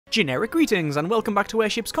Generic greetings and welcome back to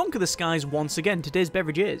Airships Conquer the Skies once again. Today's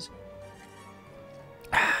beverage is...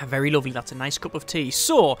 very lovely, that's a nice cup of tea.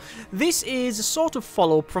 So, this is a sort of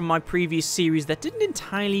follow-up from my previous series that didn't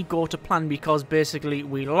entirely go to plan because basically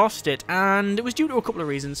we lost it, and it was due to a couple of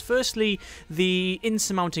reasons. Firstly, the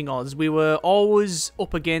insurmounting odds. We were always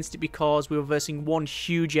up against it because we were versing one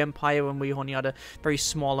huge empire when we only had a very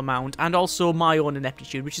small amount, and also my own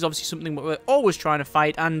ineptitude, which is obviously something that we're always trying to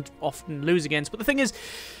fight and often lose against. But the thing is,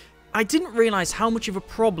 I didn't realise how much of a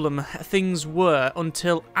problem things were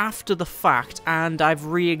until after the fact, and I've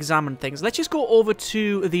re-examined things. Let's just go over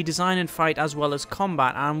to the design and fight as well as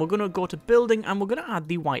combat, and we're going to go to building, and we're going to add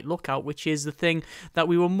the white lookout, which is the thing that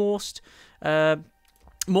we were most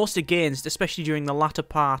against, especially during the latter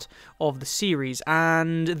part of the series.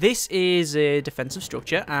 And this is a defensive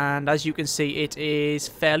structure, and as you can see, it is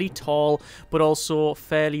fairly tall but also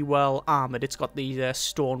fairly well armoured. It's got the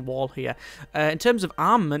stone wall here. In terms of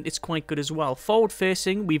armament, it's quite good as well. Forward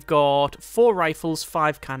facing, we've got 4 rifles,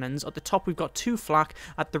 5 cannons. At the top we've got 2 flak.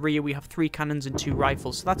 At the rear we have 3 cannons and 2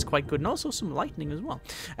 rifles, so that's quite good, and also some lightning as well.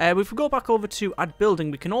 If we go back over to add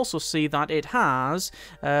building, we can also see that it has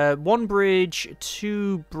 1 bridge,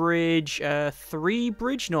 2 bridge, 3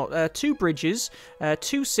 bridge, no, 2 bridges,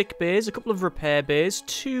 2 sick bays, a couple of repair bays,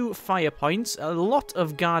 2 fire points, a lot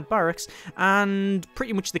of guard barracks, and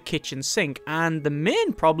pretty much the kitchen sink. And the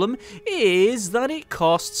main problem is that it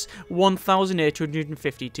costs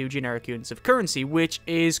 1,852 generic units of currency, which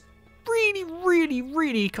is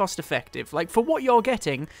really cost effective. Like, for what you're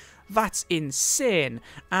getting, that's insane.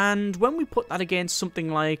 And when we put that against something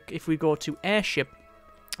like, if we go to Airship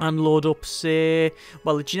and load up, say,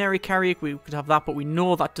 well, the generic carrier, we could have that, but we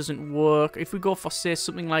know that doesn't work. If we go for, say,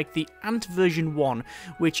 something like the Ant version 1,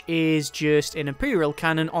 which is just an Imperial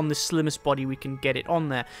cannon on the slimmest body, we can get it on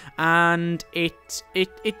there. And it's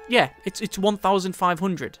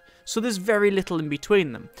 1,500. So there's very little in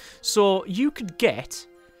between them. So you could get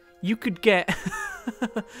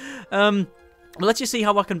well, let's just see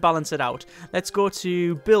how I can balance it out. Let's go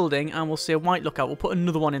to building and we'll say white lookout. We'll put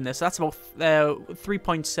another one in there. So that's about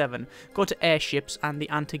 3.7. Go to airships and the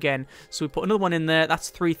Ant again. So we put another one in there. That's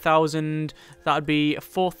 3,000. That would be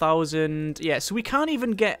 4,000. Yeah, so we can't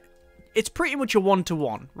even get... It's pretty much a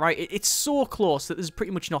 1-to-1, right? It's so close that there's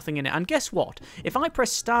pretty much nothing in it. And guess what? If I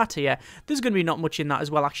press start here, there's going to be not much in that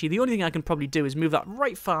as well, actually. The only thing I can probably do is move that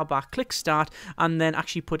right far back, click start, and then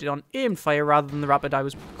actually put it on aimed fire rather than the rapid I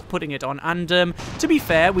was putting it on. And to be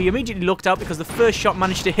fair, we immediately looked out because the first shot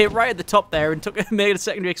managed to hit right at the top there and made a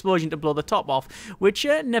secondary explosion to blow the top off, which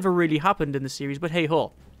never really happened in the series, but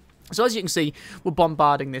hey-ho. So as you can see, we're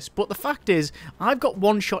bombarding this, but the fact is, I've got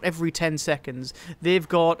 1 shot every 10 seconds. They've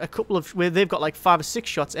got a couple of, they've got like 5 or 6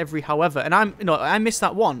 shots every however, and I missed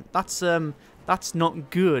that one. That's not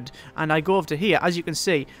good. And I go over to here, as you can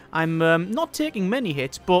see, I'm not taking many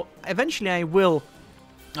hits, but eventually I will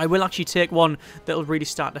actually take one that'll really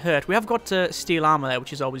start to hurt. We have got steel armor there,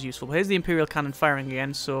 which is always useful. Here's the Imperial cannon firing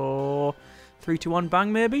again, so 3, 2, 1,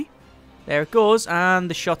 bang maybe. There it goes, and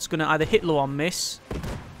the shot's gonna either hit low or miss.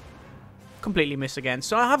 Completely miss again.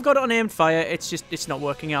 So I have got it on aimed fire, it's not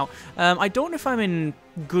working out. I don't know if I'm in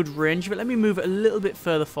good range, but let me move it a little bit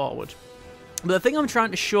further forward. But the thing I'm trying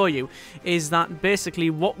to show you is that basically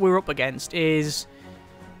what we're up against is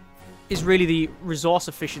really the resource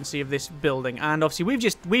efficiency of this building. And obviously we've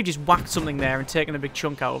just whacked something there and taken a big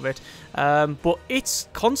chunk out of it. But it's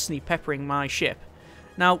constantly peppering my ship.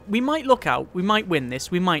 Now, we might look out, we might win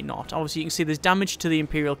this, we might not. Obviously, you can see there's damage to the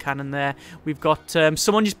Imperial cannon there. We've got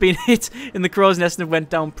someone just being hit in the crow's nest and went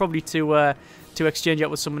down, probably to exchange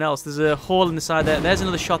out with someone else. There's a hole in the side there. There's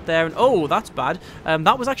another shot there, and oh, that's bad.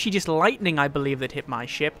 That was actually just lightning, I believe, that hit my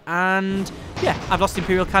ship. And yeah, I've lost the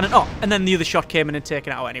Imperial cannon. Oh, and then the other shot came in and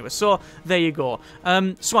taken it out anyway. So there you go.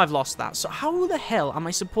 So I've lost that. So how the hell am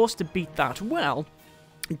I supposed to beat that? Well,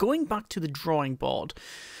 going back to the drawing board,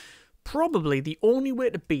 probably the only way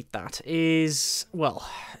to beat that is, well,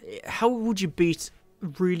 how would you beat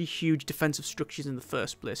really huge defensive structures in the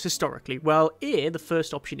first place, historically? Well, the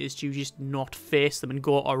first option is to just not face them and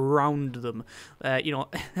go around them, you know,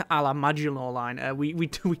 a la Maginot Line. We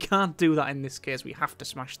can't do that in this case. We have to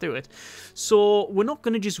smash through it. So we're not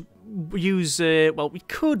going to just use, well, we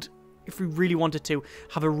could, if we really wanted to,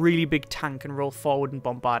 have a really big tank and roll forward and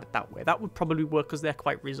bombard it that way. That would probably work because they're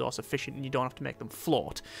quite resource efficient and you don't have to make them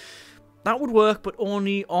float. That would work, but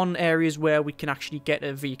only on areas where we can actually get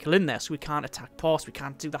a vehicle in there. So we can't attack ports, we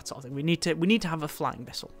can't do that sort of thing. We need to have a flying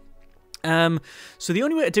vessel. So the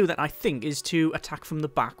only way to do that, I think, is to attack from the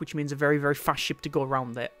back, which means a very fast ship to go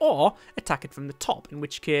around there, or attack it from the top, in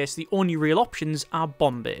which case the only real options are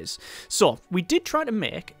bomb bays. So we did try to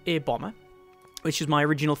make a bomber. which was my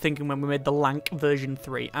original thinking when we made the Lank version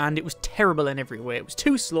 3, and it was terrible in every way. It was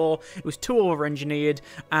too slow, it was too over-engineered,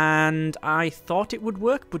 and I thought it would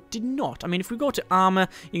work, but did not. I mean, if we go to armour,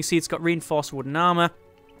 you can see it's got reinforced wooden armour.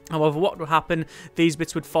 However, what would happen, these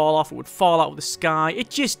bits would fall off, it would fall out of the sky. It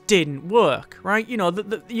just didn't work, right? You know,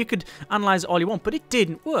 you could analyse it all you want, but it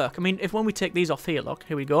didn't work. I mean, when we take these off here, look,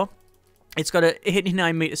 here we go. It's got a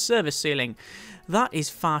 89-metre service ceiling. That is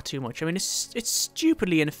far too much. I mean, it's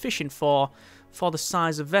stupidly inefficient for the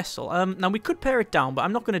size of vessel. Now, we could pare it down, but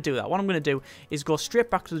I'm not going to do that. What I'm going to do is go straight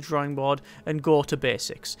back to the drawing board and go to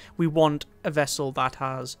basics. We want a vessel that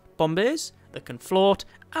has bomb bays, that can float,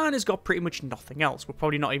 and has got pretty much nothing else. We're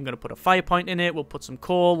probably not even going to put a fire point in it. We'll put some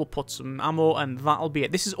coal, we'll put some ammo, and that'll be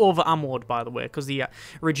it. This is over-ammoed, by the way, because the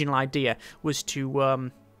original idea was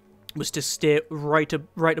to stay right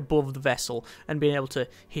above the vessel and being able to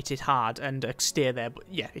hit it hard and stay there. But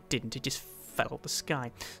yeah, it didn't. It just fell out the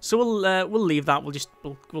sky. So we'll leave that.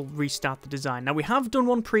 We'll restart the design. Now, we have done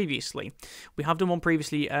one previously.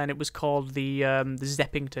 And it was called the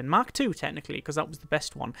Zeppington Mark II, technically, because that was the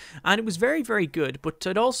best one. And it was very, very good, but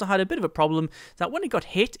it also had a bit of a problem that when it got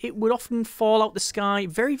hit, it would often fall out the sky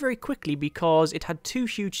very, very quickly because it had two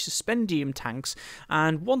huge suspendium tanks,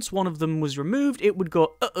 and once one of them was removed, it would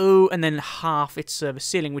go, uh-oh, and then half its service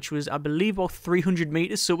ceiling, which was, I believe, about 300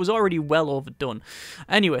 meters, so it was already well overdone.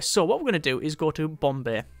 Anyway, so what we're going to do is go to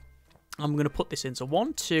Bombay. I'm going to put this in. So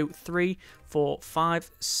 1, 2, 3, 4,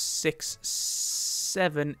 5, 6,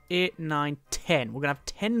 7, 8, 9, 10. We're going to have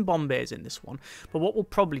 10 Bombays in this one. But what we'll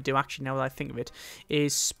probably do, actually, now that I think of it,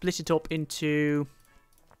 is split it up into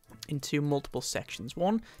multiple sections.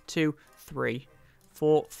 1, 2, 3,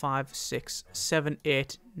 4, 5, 6, 7,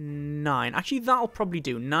 8, 9. Actually, that'll probably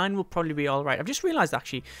do. 9 will probably be all right. I've just realised,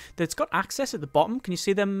 actually, that it's got access at the bottom. Can you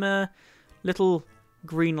see them little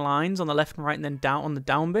green lines on the left and right, and then down on the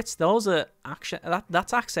down bits? Those are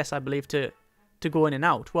that's access, I believe, to go in and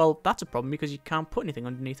out. Well, that's a problem because you can't put anything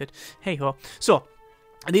underneath it. Hey ho. So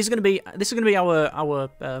this is going to be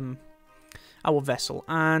our vessel,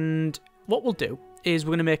 and what we'll do is we're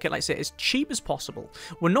going to make it, like I say, as cheap as possible.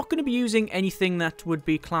 We're not going to be using anything that would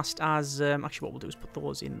be classed as actually, what we'll do is put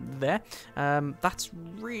those in there. That's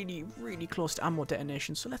really, really close to ammo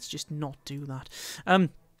detonation, so let's just not do that.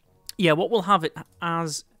 Yeah, what we'll have it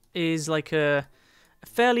as is like a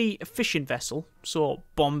fairly efficient vessel. So,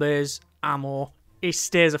 bombays, ammo, it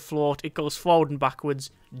stays afloat, it goes forward and backwards,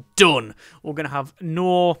 done. We're going to have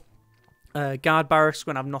no guard barracks,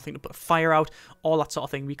 we're going to have nothing to put a fire out, all that sort of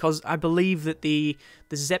thing, because I believe that the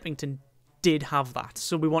Zeppington did have that.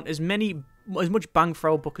 So we want as much bang for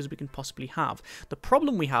our buck as we can possibly have. The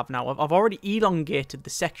problem we have now, I've already elongated the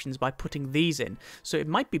sections by putting these in, so it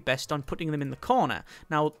might be best on putting them in the corner.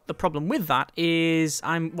 Now, the problem with that is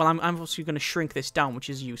I'm obviously going to shrink this down, which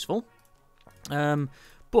is useful,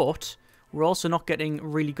 but we're also not getting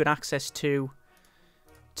really good access to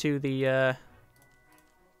the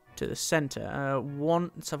center.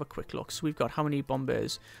 Let's have a quick look. So we've got how many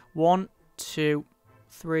Bombays? 1, 2,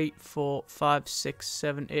 3, 4, 5, 6,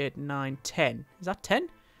 7, 8, 9, 10. Is that 10?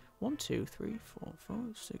 1, 2, 3, 4, 5,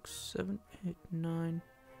 6, 7, 8, 9.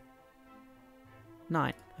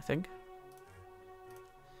 9, I think.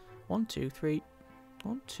 1, 2, 3,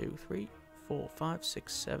 1, 2, 3, 4, 5,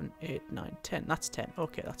 6, 7, 8, 9, 10. That's 10.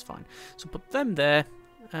 Okay, that's fine. So put them there,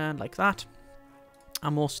 and like that.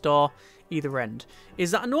 Ammo store, either end.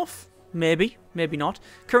 Is that enough? Maybe, maybe not.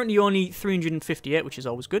 Currently only 358, which is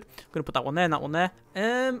always good. I'm going to put that one there and that one there.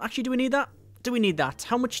 Actually, do we need that? Do we need that?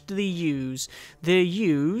 How much do they use? They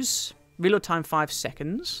use reload time 5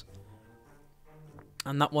 seconds.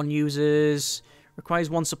 And that one requires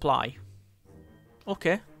 1 supply.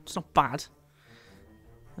 Okay, it's not bad.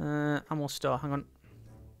 Ammo store, hang on.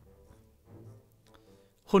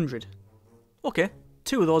 100. Okay,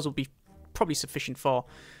 2 of those will be probably sufficient for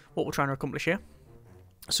what we're trying to accomplish here.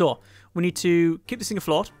 So, we need to keep this thing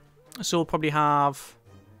afloat. So, we'll probably have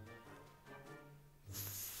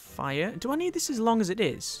fire. Do I need this as long as it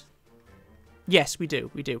is? Yes, we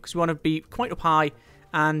do. We do. Because we want to be quite up high.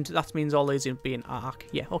 And that means all these will be an arc.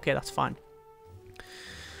 Yeah, okay, that's fine.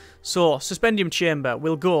 So, suspendium chamber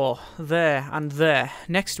will go there and there.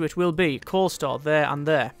 Next to it will be coal store there and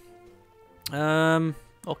there.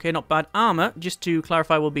 Okay, not bad. Armor, just to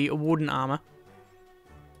clarify, will be a wooden armor.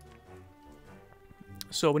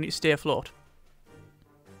 So we need to stay afloat.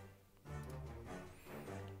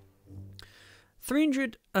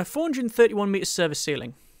 431 meter service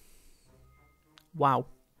ceiling. Wow,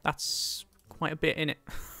 that's quite a bit in it.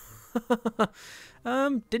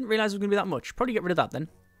 Didn't realise it was going to be that much. Probably get rid of that then.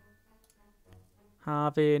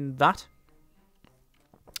 Having that.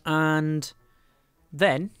 And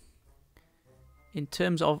then in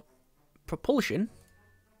terms of propulsion,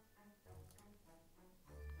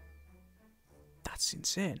 that's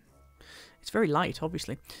insane. It's very light,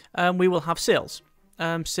 obviously. We will have sails.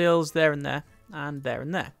 Sails there and there, and there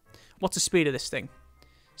and there. What's the speed of this thing?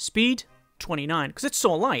 Speed, 29, because it's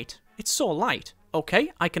so light. It's so light.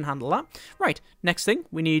 Okay, I can handle that. Right, next thing,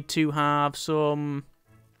 we need to have some...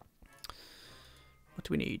 What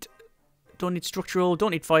do we need? Don't need structural, don't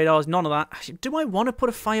need fire doors, none of that. Actually, do I want to put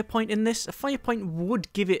a fire point in this? A fire point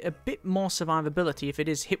would give it a bit more survivability if it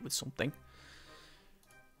is hit with something.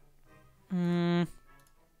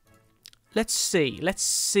 Let's see. Let's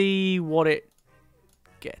see what it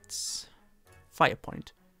gets. Fire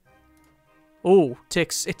point. Oh,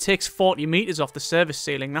 it takes 40 meters off the service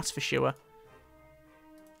ceiling, that's for sure.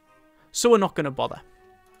 So we're not going to bother.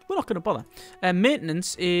 We're not going to bother.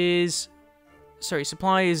 Maintenance is... Sorry,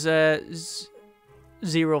 supply is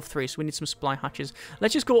 0 of 3, so we need some supply hatches.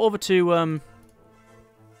 Let's just go over to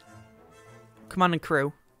command and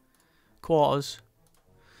crew quarters.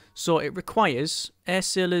 So it requires air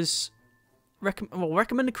sailors...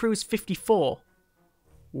 recommended crew is 54.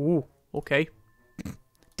 Ooh, okay.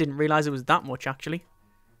 Didn't realise it was that much, actually.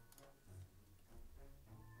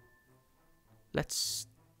 Let's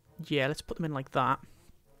put them in like that.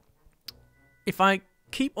 If I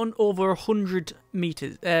keep on over 100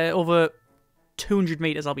 meters, over 200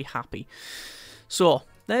 meters, I'll be happy. So,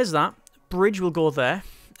 there's that. Bridge will go there.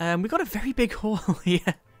 We got a very big hole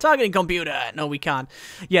here. Targeting computer. No, we can't.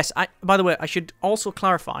 Yes, by the way, I should also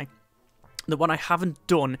clarify that what I haven't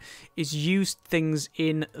done is used things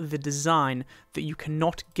in the design that you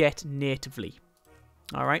cannot get natively.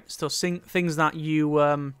 Alright, so things that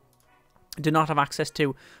you do not have access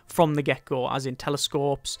to from the get-go, as in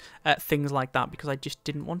telescopes, things like that, because I just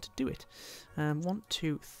didn't want to do it. 1,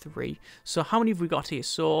 2, 3. So how many have we got here?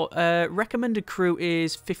 So recommended crew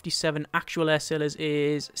is 57, actual air sailors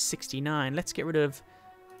is 69. Let's get rid of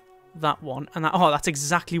that one. And that, oh, that's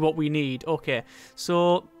exactly what we need. Okay,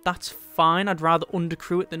 so that's fine. I'd rather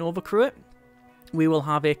undercrew it than overcrew it. We will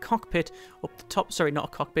have a cockpit up the top. Sorry, not a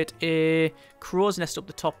cockpit. A crow's nest up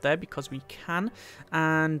the top there because we can.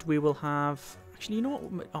 And we will have... Actually, you know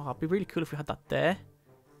what? Oh, it'd be really cool if we had that there.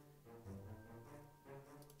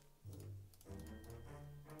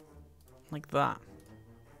 Like that.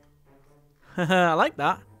 I like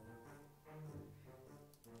that.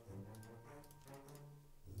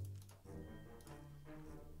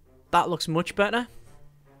 That looks much better.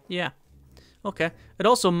 Yeah. Okay. It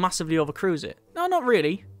also massively overcrews it. No, not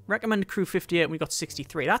really. Recommended crew 58 and we got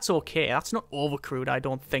 63. That's okay. That's not overcrewed, I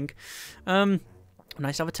don't think. Nice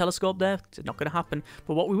to have a telescope there. It's not going to happen.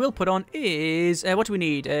 But what we will put on is... what do we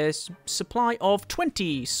need? A supply of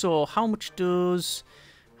 20. So how much does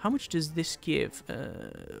this give?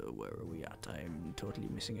 Where are we at? I'm totally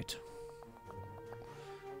missing it.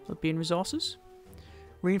 Will it be in resources?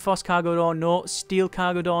 Reinforced cargo door, no. Steel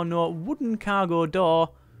cargo door, no. Wooden cargo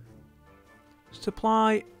door.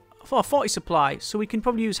 Supply... Oh, 40 supply. So we can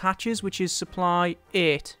probably use hatches, which is supply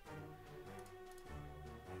 8.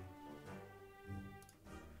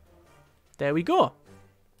 There we go.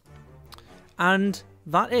 And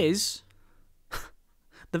that is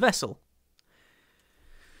the vessel.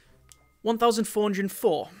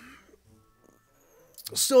 1,404.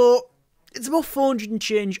 So... It's about 400 and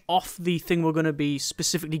change off the thing we're going to be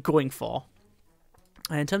specifically going for.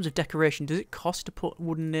 And in terms of decoration, does it cost to put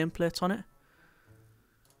wooden nameplates on it?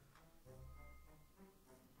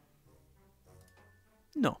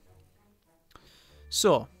 No.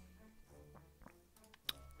 So,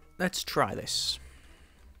 let's try this.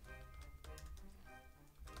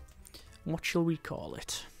 What shall we call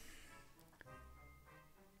it?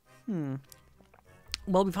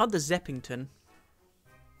 Well, we've had the Zeppington.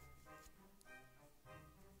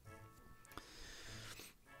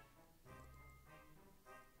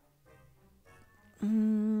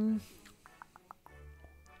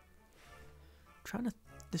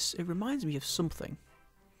 It reminds me of something.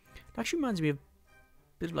 It actually reminds me of a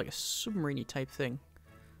bit of like a submarine type thing.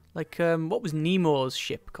 Like, what was Nemo's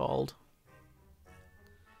ship called?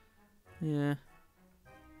 Yeah.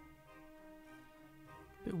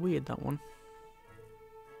 Bit weird, that one.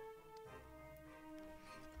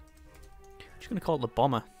 I'm just going to call it the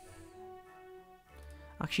Bomber.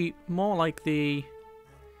 Actually, more like the...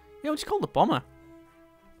 Yeah, we'll just call it the Bomber.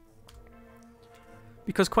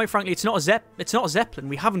 Because quite frankly, it's not a Zeppelin.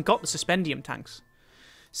 We haven't got the suspendium tanks.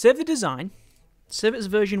 Save the design. Save it as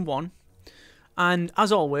version 1. And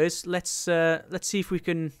as always, let's see if we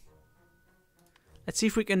can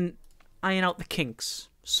iron out the kinks.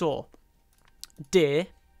 So, day,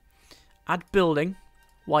 add building,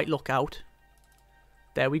 white lookout.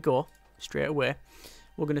 There we go. straight away.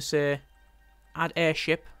 We're going to say add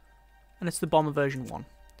airship, and it's the bomber version 1.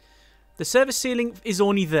 The service ceiling is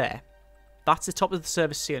only there. That's the top of the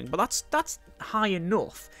service ceiling, but that's high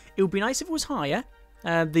enough. It would be nice if it was higher.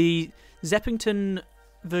 The Zeppington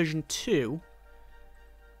version 2,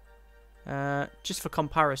 just for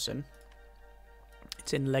comparison,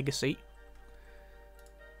 it's in Legacy,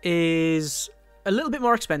 is a little bit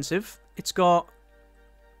more expensive. It's got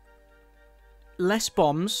less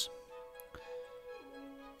bombs.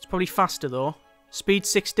 It's probably faster though. Speed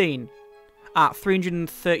 16 at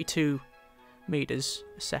 332 meters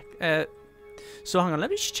a sec. So hang on, let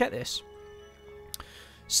me just check this.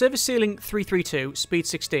 Service ceiling 332, speed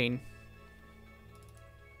 16.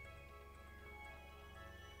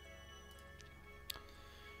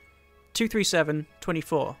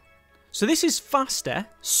 $237.24. So this is faster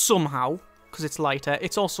somehow because it's lighter.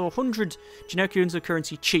 It's also 100 generic units of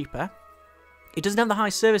currency cheaper. It doesn't have the high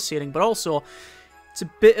service ceiling, but also it's a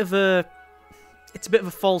bit of a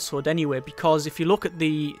falsehood anyway, because if you look at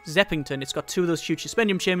the Zeppington, it's got 2 of those huge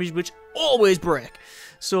suspendium chambers which always break.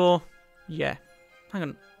 So yeah,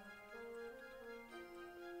 hang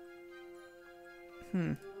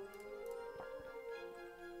on.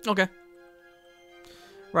 Okay.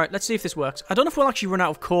 Right, let's see if this works. I don't know if we'll actually run out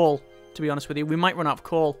of coal, to be honest with you. We might run out of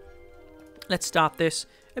coal. Let's start this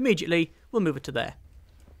immediately. We'll move it to there.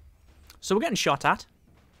 So we're getting shot at.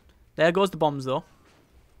 There goes the bombs, though.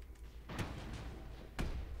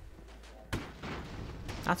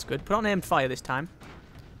 That's good. Put on aimed fire this time.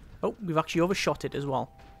 Oh, we've actually overshot it as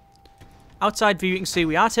well. Outside view, you can see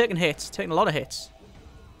we are taking hits. Taking a lot of hits.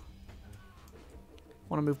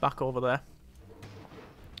 Want to move back over there.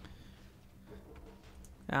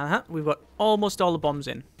 We've got almost all the bombs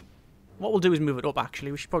in. What we'll do is move it up,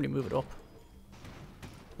 actually. We should probably move it up.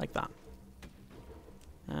 Like that.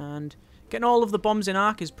 And getting all of the bombs in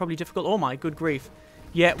arc is probably difficult. Oh my, good grief.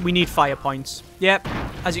 Yeah, we need fire points. Yep,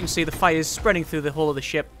 as you can see, the fire is spreading through the whole of the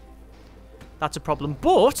ship. That's a problem.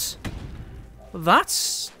 But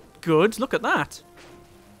that's good. Look at that.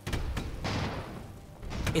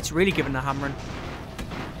 It's really giving the hammering.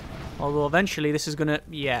 Although eventually this is going to...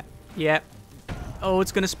 Yeah. Oh,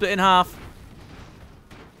 it's going to split in half.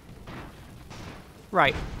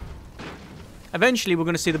 Right. Eventually we're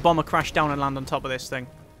going to see the bomber crash down and land on top of this thing.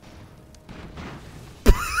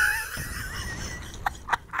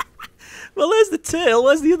 Well, there's the tail.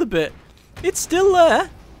 Where's the other bit? It's still there.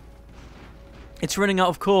 It's running out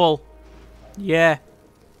of coal. Yeah.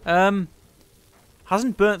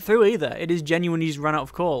 Hasn't burnt through either. It is genuinely just run out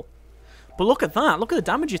of coal. But look at that. Look at the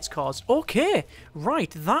damage it's caused. Okay. Right.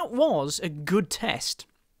 That was a good test.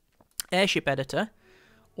 Airship editor.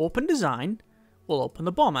 Open design. We'll open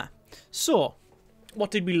the bomber. So, what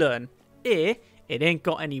did we learn? A, it ain't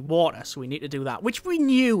got any water, so we need to do that. Which we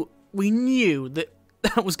knew that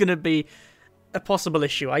that was going to be a possible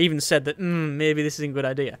issue. I even said that, maybe this isn't a good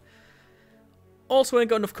idea. Also ain't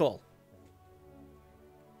got enough coal.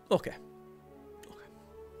 Okay.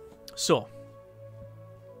 So,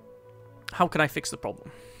 how can I fix the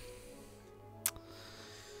problem?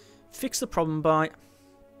 Fix the problem by...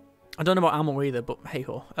 I don't know about ammo either, but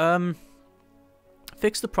hey-ho.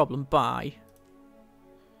 Fix the problem by...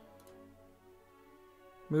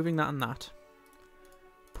 moving that and that.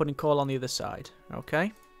 Putting coal on the other side.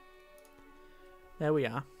 Okay. There we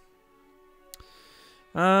are.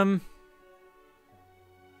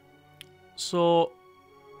 So,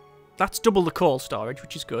 that's double the coal storage,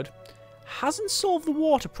 which is good. Hasn't solved the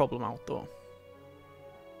water problem out, though.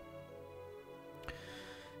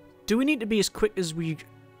 Do we need to be as quick as we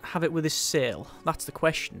have it with this sail? That's the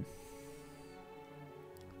question.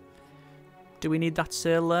 Do we need that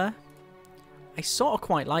sail there? I sort of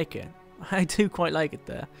quite like it. I do quite like it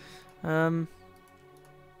there.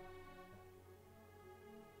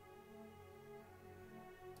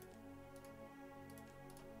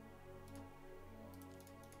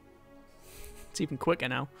 It's even quicker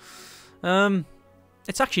now.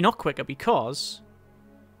 It's actually not quicker because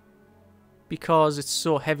it's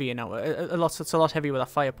so heavy now. It's a lot heavier with that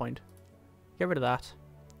fire point. Get rid of that.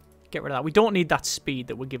 Get rid of that. We don't need that speed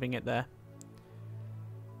that we're giving it there.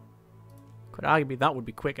 Could arguably that would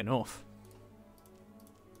be quick enough.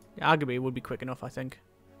 Yeah, arguably it would be quick enough, I think,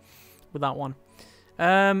 with that one.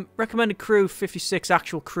 Recommended crew 56,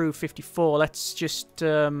 actual crew 54. Let's just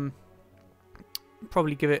probably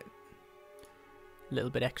give it a little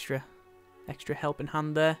bit extra helping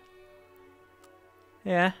hand there.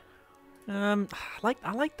 Yeah. I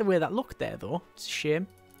like the way that looked there, though. It's a shame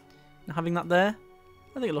not having that there.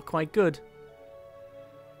 I think it looked quite good.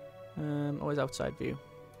 Always outside view.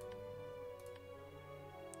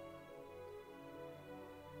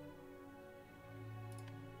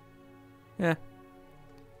 Yeah.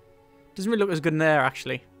 Doesn't really look as good in there,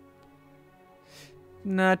 actually.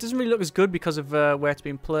 No, it doesn't really look as good because of where it's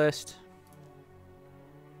been placed.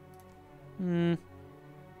 So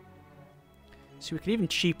we could even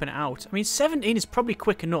cheapen it out. I mean, 17 is probably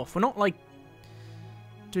quick enough. We're not, like,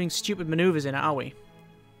 doing stupid maneuvers in it, are we?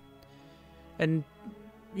 And,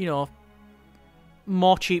 you know,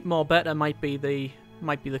 more cheap, more better might be the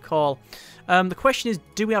call. The question is,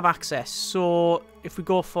 do we have access? So if we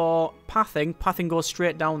go for pathing, pathing goes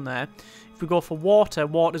straight down there. If we go for water,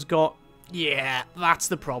 water's got, yeah, that's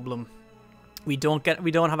the problem. We don't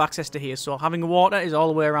have access to here. So having water is all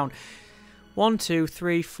the way around. 1, 2,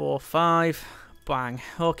 3, 4, 5. Bang.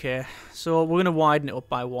 Okay. So we're gonna widen it up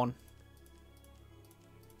by 1.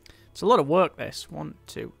 It's a lot of work, this. 1,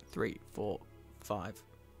 2, 3, 4, 5.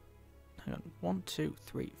 Hang on. 1, 2,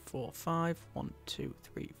 3, 4, 5. 1, 2,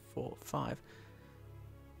 3, 4, 5.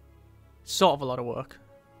 Sort of a lot of work.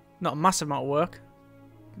 Not a massive amount of work.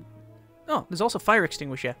 Oh, there's also fire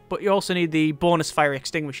extinguisher. But you also need the bonus fire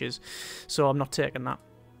extinguishers. So I'm not taking that.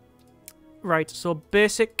 Right, so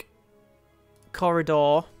basic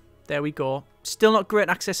corridor. There we go. Still not great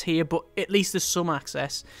access here, but at least there's some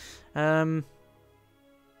access. In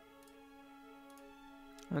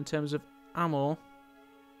terms of ammo.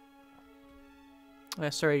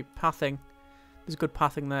 Sorry, pathing. There's good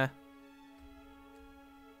pathing there.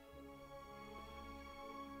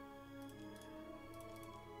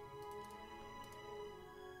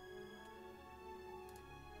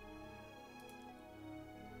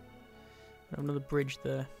 Another bridge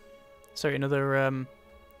there. Sorry, another...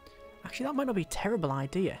 Actually, that might not be a terrible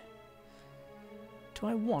idea. Do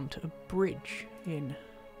I want a bridge in?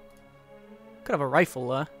 Could have a rifle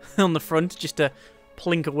there on the front just to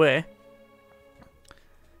plink away.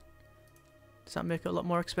 Does that make it a lot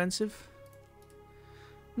more expensive?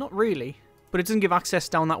 Not really, but it doesn't give access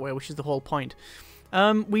down that way, which is the whole point.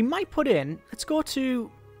 We might put in. Let's go to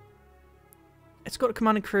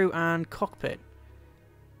command and crew and cockpit.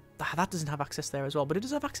 That doesn't have access there as well, but it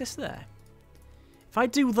does have access there. If I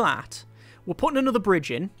do that, we're putting another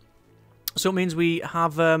bridge in, so it means we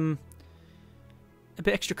have a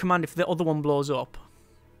bit extra command if the other one blows up,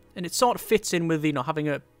 and it sort of fits in with, you know, having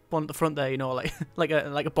a one at the front there, you know, like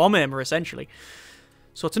a bomb aimer essentially.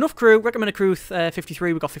 So it's enough crew. Recommended crew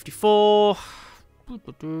 53. We got 54.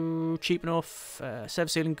 Cheap enough.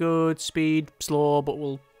 Service ceiling good. Speed slow, but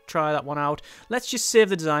we'll try that one out. Let's just save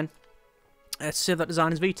the design. Let's save that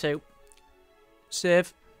design as V2.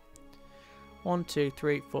 Save. 1, 2,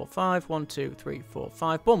 3, 4, 5. 1, 2, 3, 4,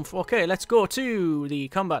 5. Boom. Okay, let's go to the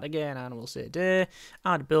combat again, and we'll say day.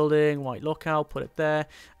 Add a building, white lookout, put it there.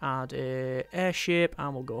 Add a airship,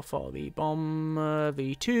 and we'll go for the bomb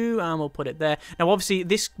V2, and we'll put it there. Now, obviously,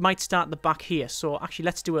 this might start at the back here. So actually,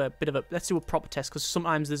 let's do a proper test, because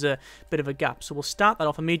sometimes there's a bit of a gap. So we'll start that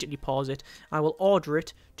off, immediately pause it. I will order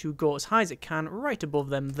it to go as high as it can, right above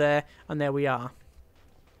them there, and there we are.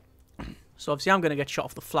 So obviously I'm going to get shot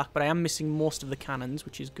off the flak, but I am missing most of the cannons,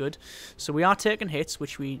 which is good. So we are taking hits,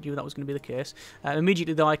 which we knew that was going to be the case.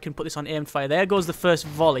 Immediately, though, I can put this on aim fire. There goes the first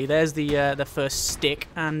volley. There's the first stick,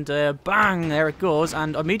 and bang, there it goes.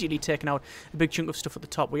 And immediately taking out a big chunk of stuff at the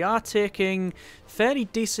top. We are taking fairly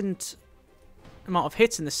decent amount of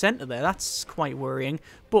hits in the centre there. That's quite worrying.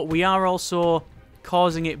 But we are also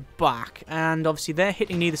causing it back. And obviously they're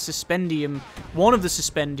hitting near the suspendium, one of the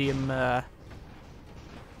suspendium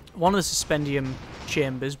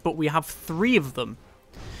chambers, but we have 3 of them.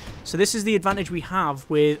 So this is the advantage we have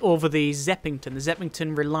over the Zeppington. The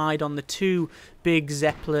Zeppington relied on the 2 big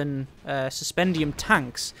Zeppelin suspendium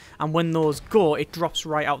tanks, and when those go, it drops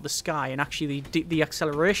right out of the sky, and actually the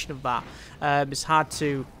acceleration of that is hard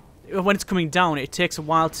to... When it's coming down, it takes a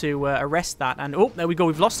while to arrest that. And, oh, there we go.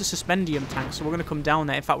 We've lost the suspendium tank, so we're going to come down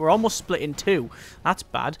there. In fact, we're almost split in 2. That's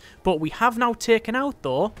bad. But we have now taken out,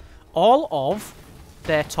 though, all of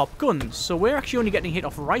their top guns. So we're actually only getting hit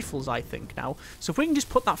off rifles, I think, now. So if we can just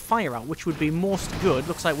put that fire out, which would be most good.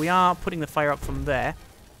 Looks like we are putting the fire up from there.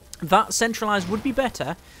 That centralized would be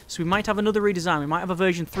better. So we might have another redesign. We might have a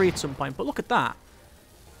version 3 at some point. But look at that.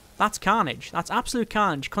 That's carnage. That's absolute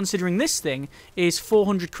carnage, considering this thing is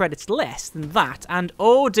 400 credits less than that. And,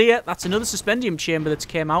 oh dear, that's another suspendium chamber that's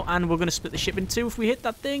came out, and we're going to split the ship in 2 if we hit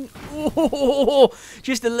that thing. Oh,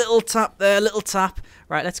 just a little tap there, little tap.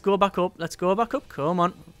 Right, let's go back up. Let's go back up. Come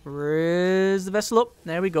on. Raise the vessel up.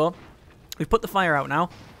 There we go. We've put the fire out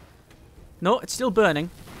now. No, it's still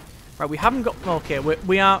burning. Right, we haven't got... Okay,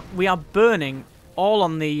 we are burning all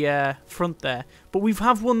on the front there, but we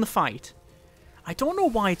have won the fight. I don't know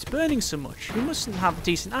why it's burning so much. We mustn't have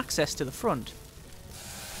decent access to the front.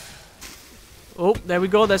 Oh, there we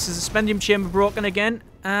go. There's the suspendium chamber broken again.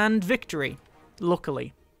 And victory.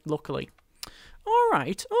 Luckily. Luckily.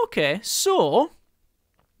 Alright, okay. So,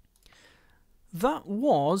 that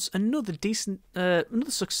was another decent, another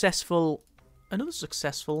successful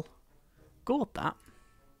go at that.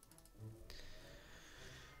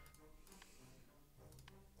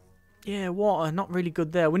 Yeah, water, not really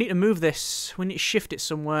good there. We need to move this. We need to shift it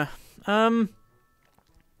somewhere.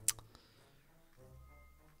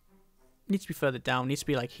 Needs to be further down. Needs to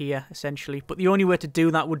be like here, essentially. But the only way to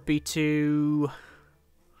do that would be to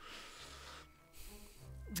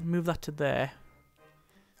move that to there.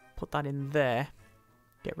 Put that in there.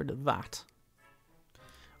 Get rid of that.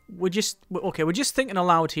 We're just thinking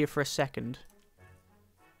aloud here for a second.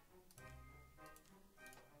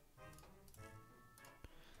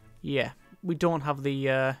 Yeah, we don't have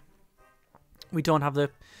the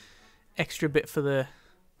extra bit for the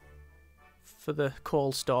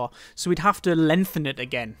coal store, so we'd have to lengthen it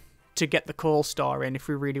again to get the coal store in if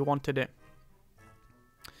we really wanted it.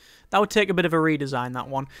 That would take a bit of a redesign, that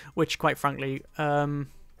one, which quite frankly I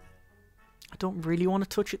don't really want to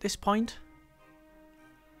touch at this point.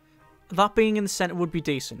 That being in the centre would be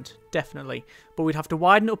decent, definitely. But we'd have to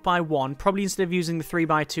widen it up by one. Probably instead of using the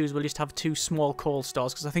 3x2s, we'll just have 2 small coal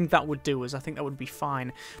stores, because I think that would do us. I think that would be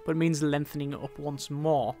fine. But it means lengthening it up once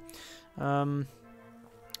more.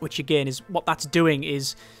 Which, again, is what that's doing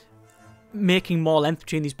is making more length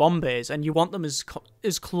between these bomb bays. And you want them as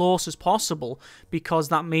close as possible, because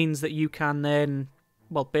that means that you can then,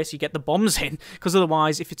 well, basically get the bombs in, because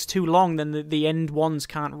otherwise, if it's too long, then the end ones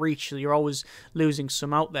can't reach, so you're always losing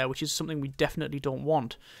some out there, which is something we definitely don't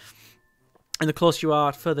want. And the closer you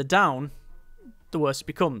are further down, the worse it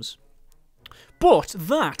becomes. But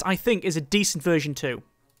that, I think, is a decent version 2.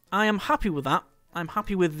 I am happy with that. I'm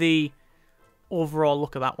happy with the overall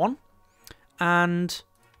look of that one. And,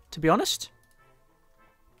 to be honest,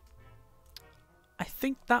 I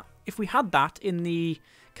think that if we had that in the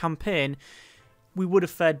campaign, we would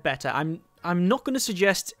have fared better. I'm not going to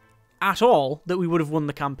suggest at all that we would have won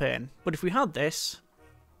the campaign. But if we had this,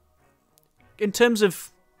 in terms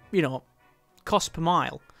of, you know, cost per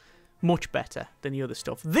mile, much better than the other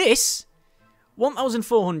stuff. This,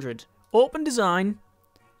 1,400. Open design,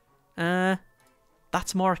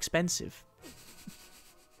 that's more expensive.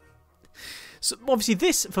 So obviously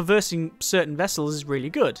this, for versing certain vessels, is really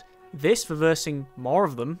good. This, for versing more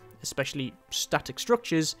of them, especially static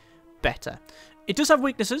structures, better. It does have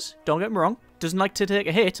weaknesses, don't get me wrong. Doesn't like to take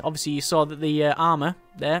a hit. Obviously, you saw that the armour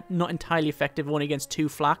there, not entirely effective, only against 2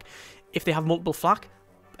 flak. If they have multiple flak,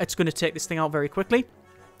 it's going to take this thing out very quickly.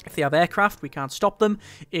 If they have aircraft, we can't stop them.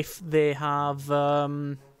 If they have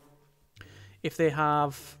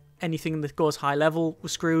anything that goes high level, we're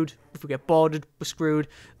screwed. If we get boarded, we're screwed.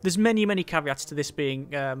 There's many, many caveats to this being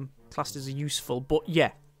classed as useful. But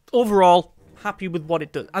yeah, overall, happy with what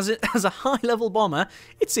it does. As a high-level bomber,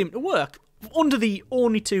 it seemed to work. Under the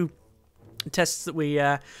only 2 tests that we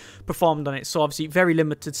performed on it, so obviously very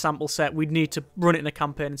limited sample set. We'd need to run it in a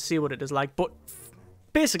campaign and see what it is like, but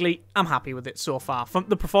basically, I'm happy with it so far.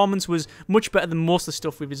 The performance was much better than most of the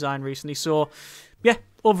stuff we've designed recently, so yeah,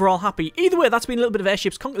 overall happy. Either way, that's been a little bit of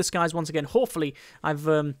Airships Conquer the Skies once again. Hopefully, I've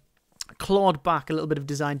clawed back a little bit of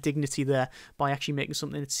design dignity there by actually making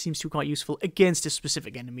something that seems to be quite useful against a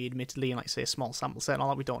specific enemy, admittedly, and like I say, a small sample set and all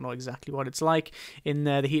that. We don't know exactly what it's like in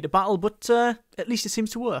the heat of battle, but at least it seems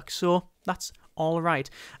to work, so that's all right.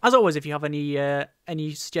 As always, if you have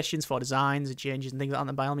any suggestions for designs or changes and things like that,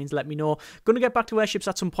 then by all means let me know. Going to get back to Airships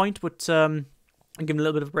at some point, but I'm giving a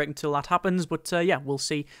little bit of a break until that happens, but yeah, we'll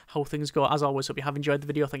see how things go. As always, hope you have enjoyed the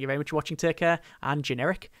video. Thank you very much for watching, take care, and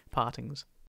generic partings.